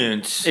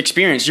experience.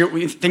 experience.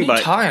 Think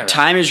about talking it. about?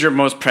 Time is your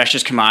most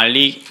precious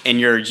commodity, and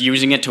you're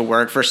using it to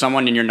work for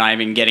someone, and you're not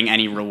even getting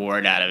any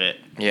reward out of it.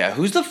 Yeah,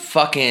 who's the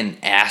fucking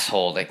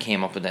asshole that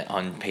came up with that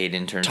unpaid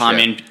internship?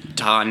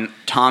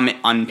 Tom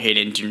unpaid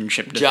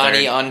internship.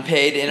 Johnny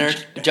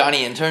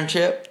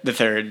internship. The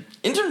third.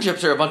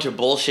 Internships are a bunch of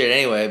bullshit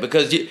anyway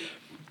because it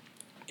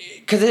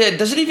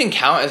doesn't even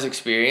count as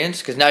experience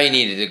because now you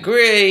need a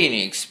degree, you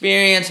need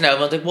experience. Now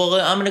everyone's like, well,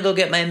 I'm gonna go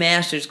get my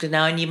master's because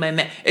now I need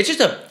my It's just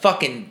a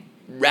fucking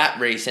rat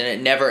race and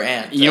it never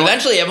ends.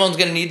 Eventually, everyone's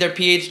gonna need their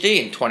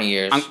PhD in 20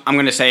 years. I'm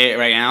gonna say it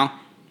right now.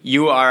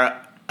 You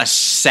are a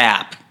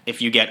sap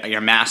if you get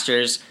your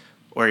master's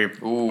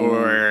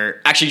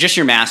or actually just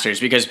your master's,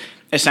 because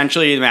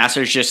essentially the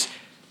master's just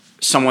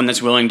someone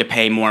that's willing to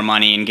pay more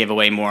money and give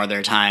away more of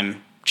their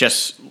time.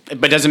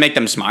 But doesn't make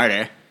them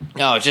smarter.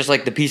 No, it's just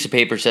like the piece of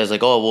paper says,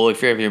 like, oh, well,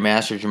 if you have your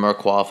master's, you're more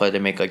qualified to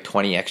make like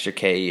 20 extra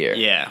K a year.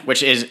 Yeah,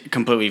 which is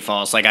completely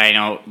false. Like, I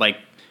know, like,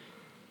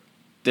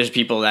 there's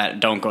people that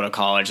don't go to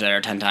college that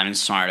are 10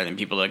 times smarter than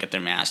people that get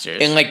their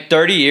master's. In like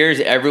 30 years,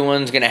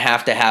 everyone's going to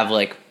have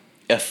like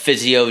a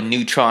physio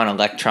neutron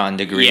electron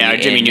degree. Yeah, a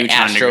Jimmy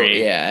Neutron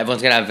degree. Yeah,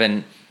 everyone's going to have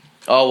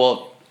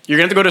You're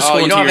going to have to go to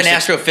school. You don't have an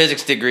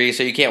astrophysics degree,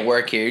 so you can't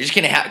work here. You're just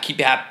going to keep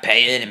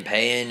paying and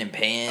paying and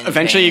paying.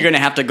 Eventually, you're going to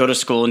have to go to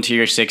school until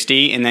you're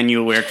 60, and then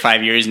you work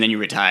 5 years, and then you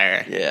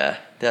retire. Yeah,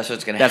 that's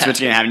what's going to happen. That's what's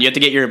going to happen. You have to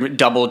get your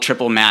double,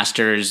 triple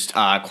master's,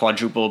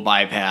 quadruple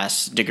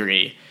bypass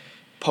degree.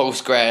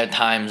 Post-grad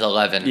times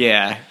 11.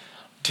 Yeah,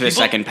 to the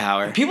second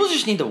power. People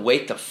just need to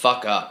wake the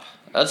fuck up.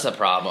 That's the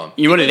problem.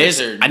 You know what it is?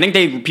 I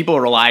think people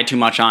rely too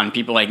much on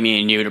people like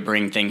me and you to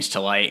bring things to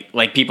light.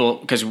 Like people,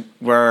 because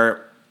we're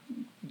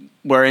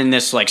in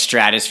this like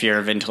stratosphere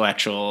of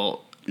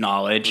intellectual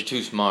knowledge. You're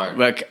too smart.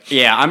 Like,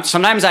 yeah,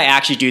 sometimes I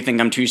actually do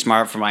think I'm too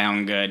smart for my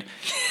own good.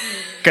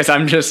 Because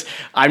I'm just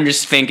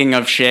thinking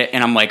of shit,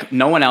 and I'm like,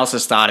 no one else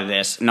has thought of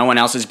this. No one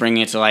else is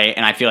bringing it to light,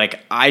 and I feel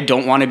like I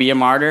don't want to be a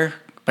martyr,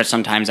 but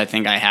sometimes I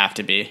think I have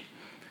to be.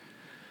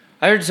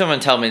 I heard someone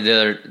tell me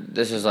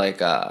this was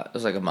like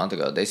a month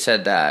ago. They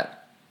said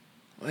that,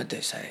 what did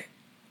they say?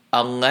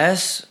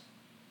 Unless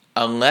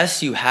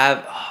you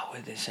have, what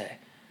did they say?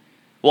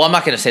 Well, I'm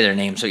not going to say their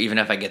name, so even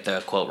if I get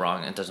the quote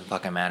wrong, it doesn't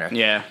fucking matter.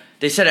 Yeah.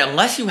 They said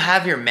unless you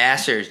have your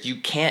master's, you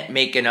can't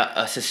make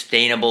a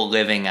sustainable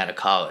living out of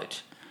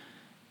college.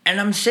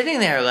 And I'm sitting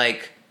there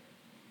like,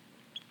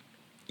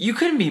 you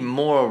couldn't be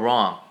more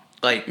wrong.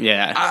 Like,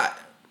 yeah.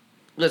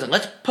 Listen,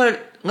 let's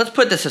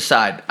put this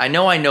aside. I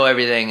know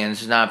everything, and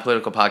this is not a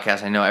political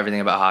podcast. I know everything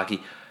about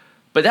hockey.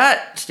 But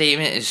that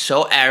statement is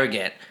so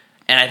arrogant,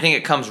 and I think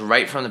it comes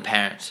right from the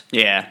parents.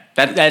 Yeah.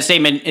 That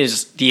statement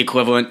is the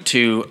equivalent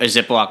to a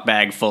Ziploc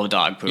bag full of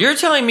dog poop. You're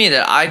telling me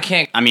that I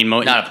can't... I mean,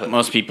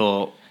 most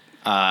people...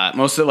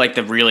 most of like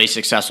the really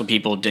successful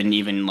people didn't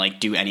even like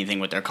do anything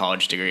with their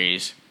college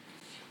degrees.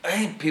 I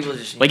think people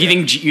just... Like,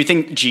 you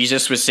think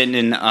Jesus was sitting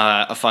in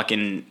a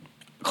fucking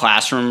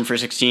classroom for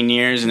 16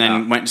 years and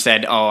then went and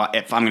said, oh,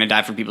 if I'm going to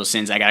die for people's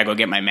sins, I got to go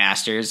get my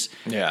master's?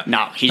 Yeah.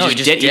 No, he just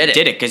did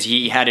it because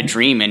he had a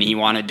dream and he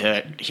wanted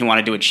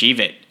to achieve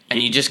it.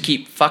 And you just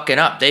keep fucking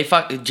up.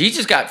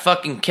 Jesus got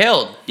fucking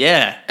killed.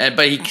 Yeah.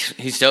 But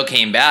he still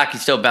came back. He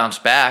still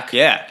bounced back.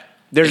 Yeah.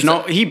 There's no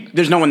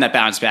one that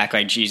bounced back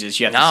like Jesus,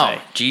 you have to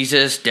say.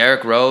 Jesus,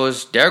 Derrick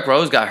Rose. Derrick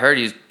Rose got hurt.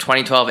 He was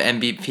 2012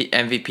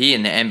 MVP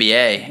in the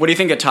NBA. What do you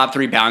think of top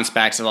 3 bounce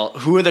backs of all?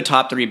 Who are the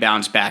top 3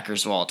 bounce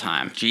backers of all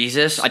time?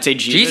 Jesus. I'd say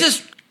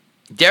Jesus.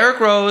 Derrick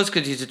Rose,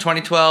 because he's a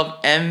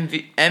 2012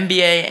 NBA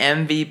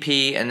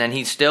MVP, and then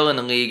he's still in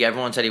the league.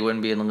 Everyone said he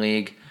wouldn't be in the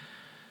league.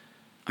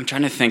 I'm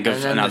trying to think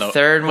of another. The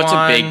third What's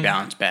one? A big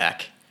bounce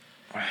back?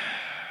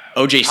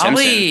 O.J.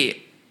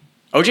 Simpson.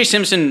 O.J.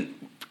 Simpson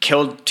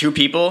killed 2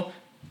 people.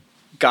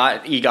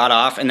 He got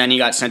off, and then he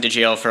got sent to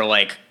jail for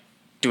like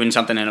doing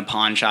something in a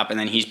pawn shop, and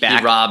then he's back.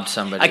 He robbed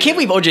somebody. I can't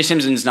believe O.J.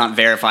 Simpson's not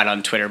verified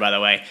on Twitter. By the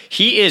way,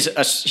 he's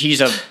a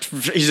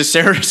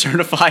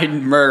certified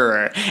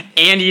murderer,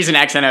 and he's an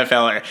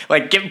ex-NFLer.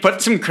 Like,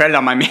 put some credit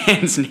on my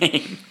man's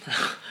name.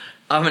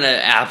 I'm gonna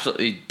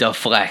absolutely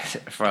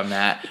deflect from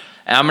that,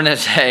 and I'm gonna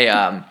say,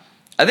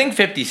 I think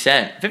 50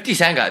 Cent. 50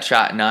 Cent got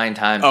shot 9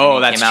 times. Oh,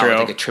 and he that's came out true. with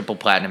like a triple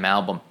platinum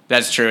album.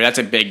 That's true. That's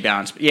a big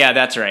bounce. Yeah,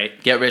 that's right.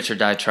 Get rich or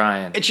die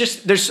trying. It's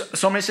just there's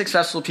so many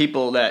successful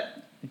people that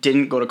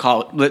didn't go to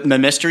college. The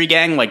Mystery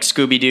Gang, like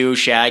Scooby-Doo,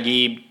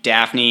 Shaggy,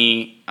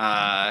 Daphne,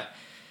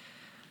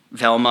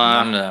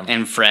 Velma,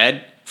 and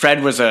Fred.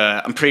 Fred was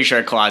I'm pretty sure,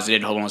 a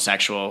closeted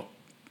homosexual.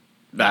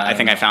 I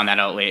think I found that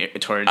out later.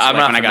 I'm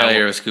not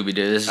familiar with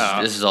Scooby-Doo. This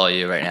is all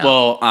you right now.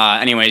 Well,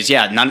 anyways,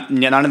 yeah,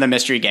 none of the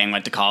Mystery Gang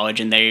went to college,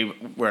 and you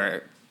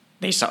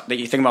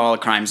think about all the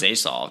crimes they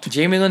solved.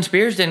 Jamie Lynn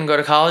Spears didn't go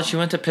to college. She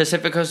went to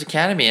Pacific Coast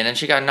Academy, and then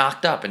she got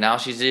knocked up, and now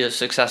she's a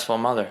successful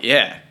mother.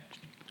 Yeah.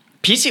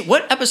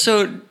 What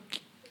episode?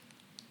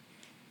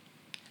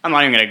 I'm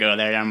not even gonna go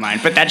there. Never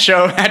mind. But that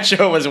show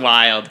was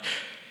wild.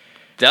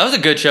 That was a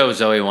good show,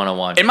 Zoe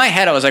 101. In my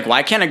head, I was like,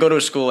 why can't I go to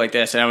a school like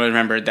this? And I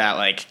remembered that,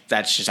 like,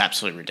 that's just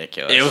absolutely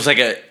ridiculous. It was like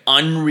an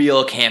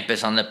unreal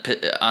campus on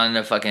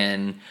the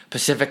fucking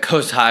Pacific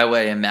Coast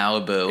Highway in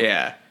Malibu.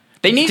 Yeah.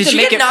 They need Did to she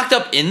make get it knocked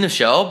up in the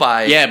show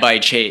by? Yeah, by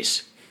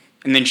Chase,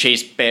 and then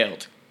Chase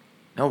bailed.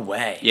 No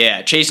way.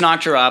 Yeah, Chase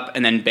knocked her up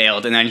and then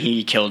bailed, and then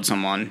he killed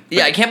someone.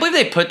 Yeah, I can't believe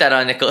they put that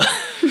on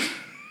Nickelodeon.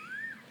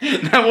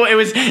 Well,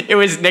 it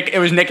was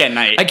Nick at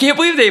Night. I can't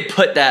believe they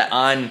put that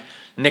on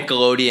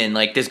Nickelodeon,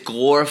 like this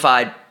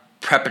glorified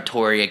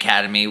preparatory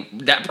academy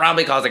that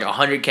probably costs like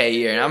 $100K a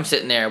year, and I'm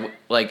sitting there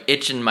like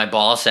itching my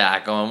ball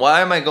sack, going,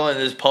 "Why am I going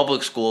to this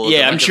public school?"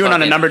 Yeah, I'm chewing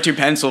on a number 2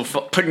 pencil,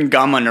 putting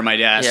gum under my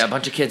desk. Yeah, a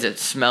bunch of kids that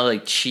smell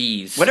like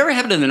cheese. Whatever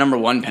happened to the number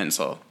 1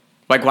 pencil?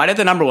 Like, why did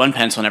the number 1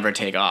 pencil never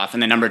take off,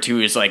 and the number 2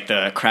 is like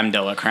the creme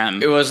de la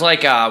creme? It was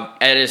like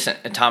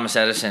Thomas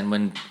Edison,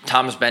 when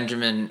Thomas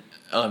Benjamin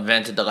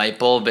invented the light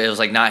bulb. It was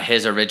like not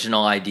his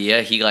original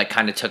idea. He like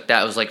kind of took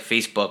that. It was like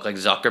Facebook, like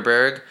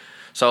Zuckerberg.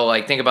 So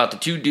like think about the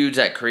 2 dudes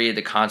that created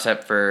the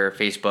concept for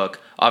Facebook.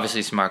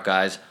 Obviously smart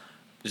guys.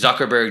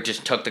 Zuckerberg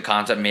just took the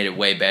concept, made it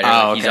way better.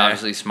 Oh, okay. He's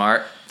obviously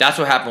smart. That's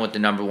what happened with the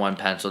number 1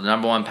 pencil. The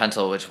number 1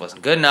 pencil, which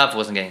wasn't good enough, it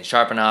wasn't getting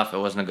sharp enough, it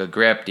wasn't a good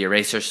grip, the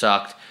eraser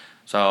sucked.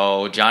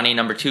 So Johnny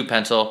number 2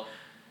 pencil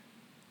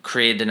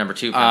created the number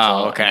 2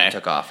 pencil and it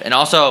took off. And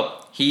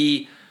also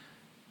the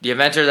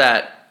inventor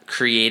that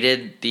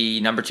created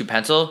the number 2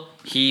 pencil,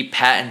 he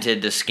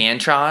patented the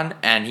Scantron,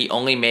 and he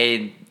only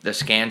made the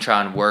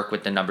Scantron work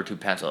with the number 2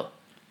 pencil.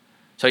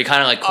 So he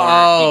kind of like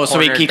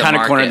cornered he kind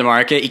of cornered the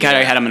market. He kind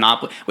of had a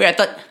monopoly. Wait, I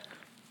thought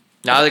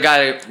the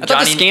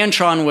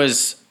Scantron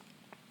was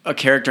a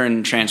character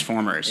in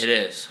Transformers. It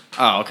is.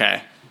 Oh,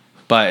 okay.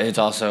 But it's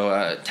also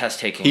a test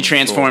taking. He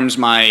transforms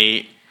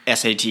my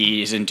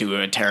SATs into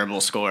a terrible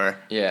score.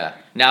 Yeah.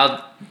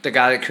 Now the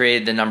guy that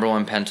created the number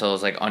 1 pencil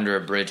is like under a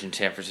bridge in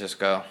San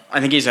Francisco. I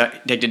think he's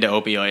addicted to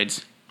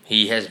opioids.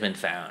 He has been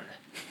found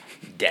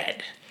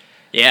dead.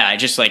 Yeah,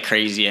 just like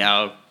crazy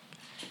how,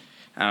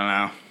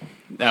 I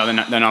don't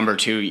know, the number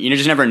 2. You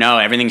just never know.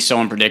 Everything's so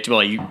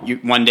unpredictable. You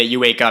one day you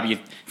wake up, you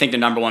think the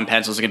number 1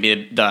 pencil is going to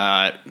be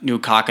the new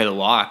cock of the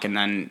walk, and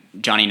then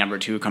Johnny number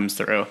 2 comes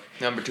through.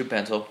 Number 2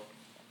 pencil.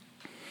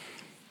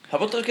 How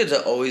about those kids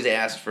that always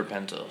ask for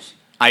pencils?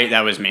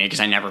 That was me, because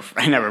I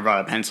never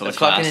brought a pencil to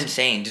class. That's fucking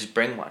insane. Just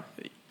bring one.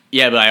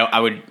 Yeah, but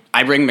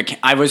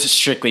I was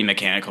strictly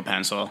mechanical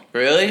pencil.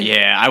 Really?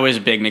 Yeah, I was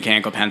a big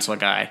mechanical pencil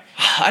guy.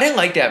 I didn't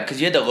like that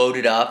because you had to load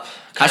it up.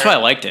 That's why I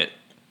liked it.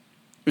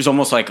 It was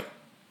almost like,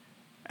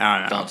 I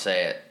don't know. Don't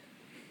say it.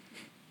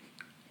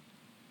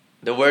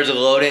 The words of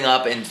loading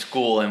up in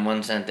school in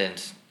one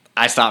sentence.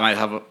 I stopped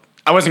myself.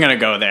 I wasn't going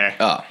to go there.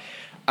 Oh.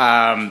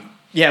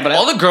 Yeah, but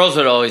all the girls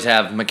would always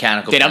have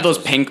mechanical They'd pencils.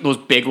 have those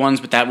big ones,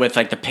 but that with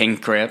like the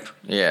pink grip.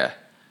 Yeah.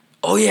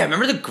 Oh yeah,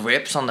 remember the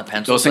grips on the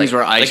pencils? Those things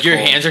were ice like your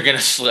cold. hands are gonna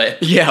slip.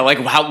 Yeah, like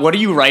what are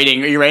you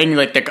writing? Are you writing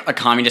like a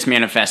communist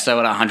manifesto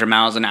at 100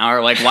 miles an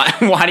hour? Like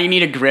why do you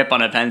need a grip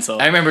on a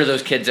pencil? I remember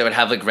those kids that would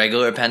have like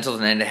regular pencils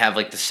and then they'd have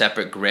like the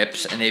separate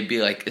grips and they'd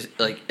be like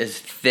as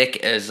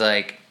thick as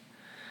like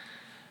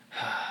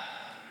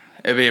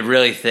it'd be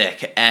really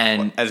thick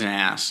and as an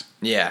ass.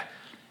 Yeah.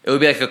 It would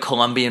be like a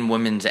Colombian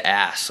woman's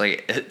ass,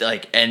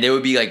 and they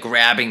would be like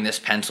grabbing this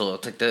pencil.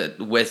 It's like the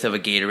width of a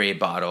Gatorade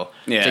bottle.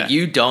 Yeah. It's like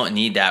you don't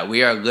need that.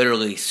 We are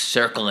literally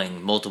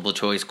circling multiple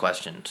choice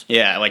questions.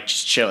 Yeah, like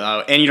just chill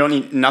out, and you don't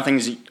need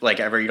nothing's like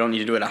ever. You don't need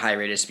to do it at a high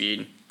rate of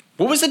speed.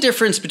 What was the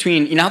difference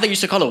between how they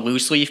used to call it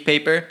loose leaf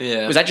paper?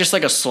 Yeah. Was that just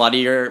like a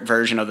sluttier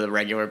version of the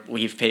regular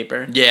leaf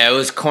paper? Yeah, it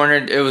was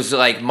cornered. It was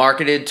like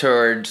marketed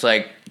towards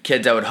like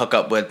kids that would hook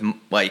up with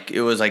like it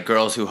was like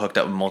girls who hooked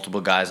up with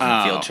multiple guys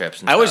on field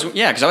trips. And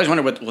because I always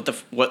wondered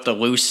what the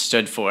loose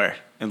stood for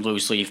in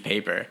loose leaf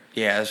paper.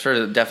 Yeah, it's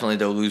for definitely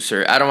the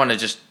looser. I don't want to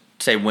just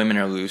say women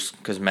are loose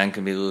because men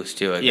can be loose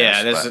too. I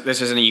guess,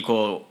 this is an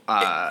equal.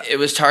 It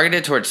was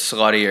targeted towards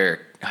sluttier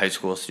high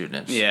school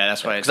students. Yeah,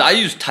 that's why. Because I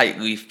use tight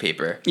leaf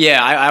paper.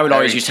 Yeah, I would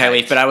always Very use tight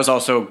leaf, tight.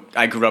 but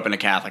I grew up in a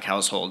Catholic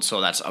household, so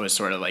I was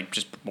sort of like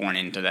just born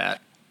into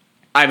that.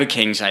 I have a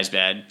king size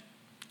bed.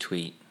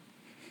 Tweet.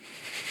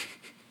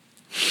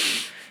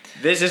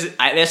 This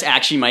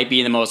actually might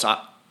be the most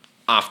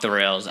off the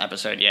rails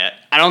episode yet.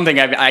 I don't think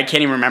I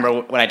can't even remember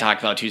what I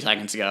talked about 2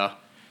 seconds ago.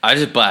 I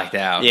just blacked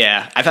out.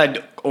 Yeah, I've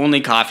had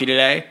only coffee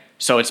today,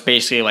 so it's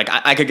basically like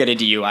I could get a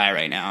DUI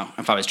right now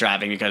if I was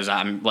driving because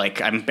I'm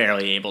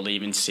barely able to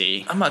even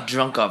see. I'm not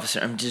drunk, officer.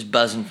 I'm just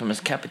buzzing from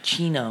his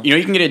cappuccino. You know,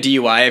 you can get a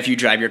DUI if you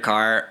drive your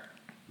car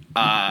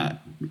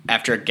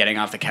after getting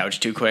off the couch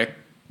too quick.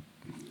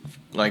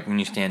 Like when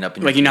you stand up.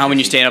 Like, you know how when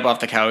you stand up off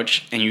the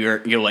couch and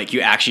you're like,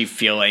 you actually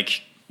feel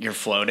like you're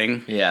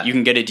floating. Yeah. You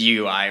can get a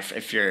DUI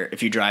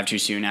if you drive too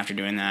soon after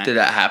doing that. Did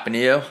that happen to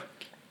you?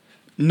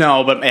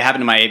 No, but it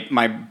happened to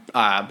my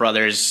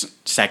brother's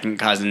second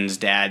cousin's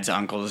dad's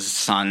uncle's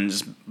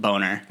son's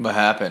boner. What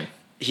happened?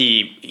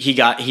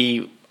 I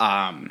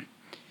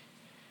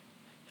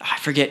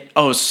forget.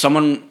 Oh,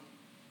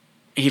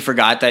 he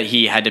forgot that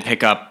he had to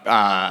pick up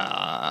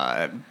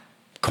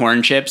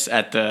corn chips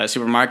at the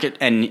supermarket,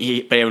 but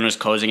everyone was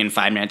closing in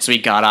 5 minutes, so he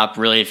got up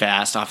really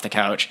fast off the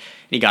couch.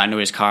 He got into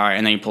his car,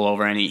 and then he pulled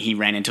over, and he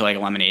ran into like a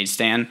lemonade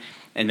stand,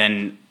 and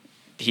then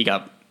he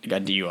got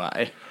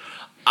DUI.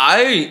 How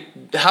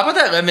about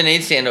that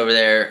lemonade stand over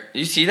there?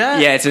 You see that?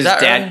 Yeah, it's his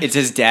dad. Right? It's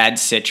his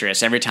dad's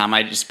citrus. Every time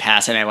I just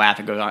pass it, I laugh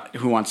and go,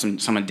 "Who wants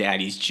some of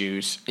Daddy's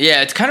juice?"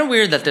 Yeah, it's kind of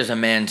weird that there's a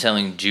man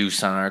selling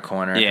juice on our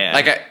corner. Yeah.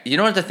 Like, you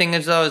know what the thing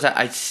is though is that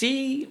I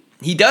see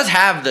he does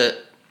have the,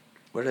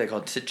 what are they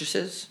called?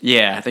 Citruses?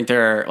 Yeah, I think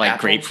they're like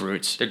Apples?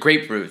 grapefruits. They're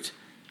grapefruits.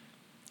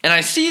 And I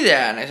see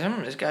that, and I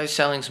say, this guy's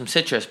selling some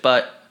citrus,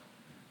 but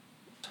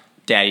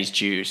Daddy's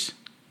juice.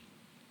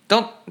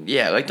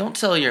 don't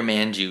sell your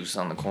man juice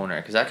on the corner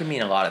because that could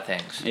mean a lot of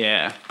things.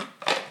 Yeah.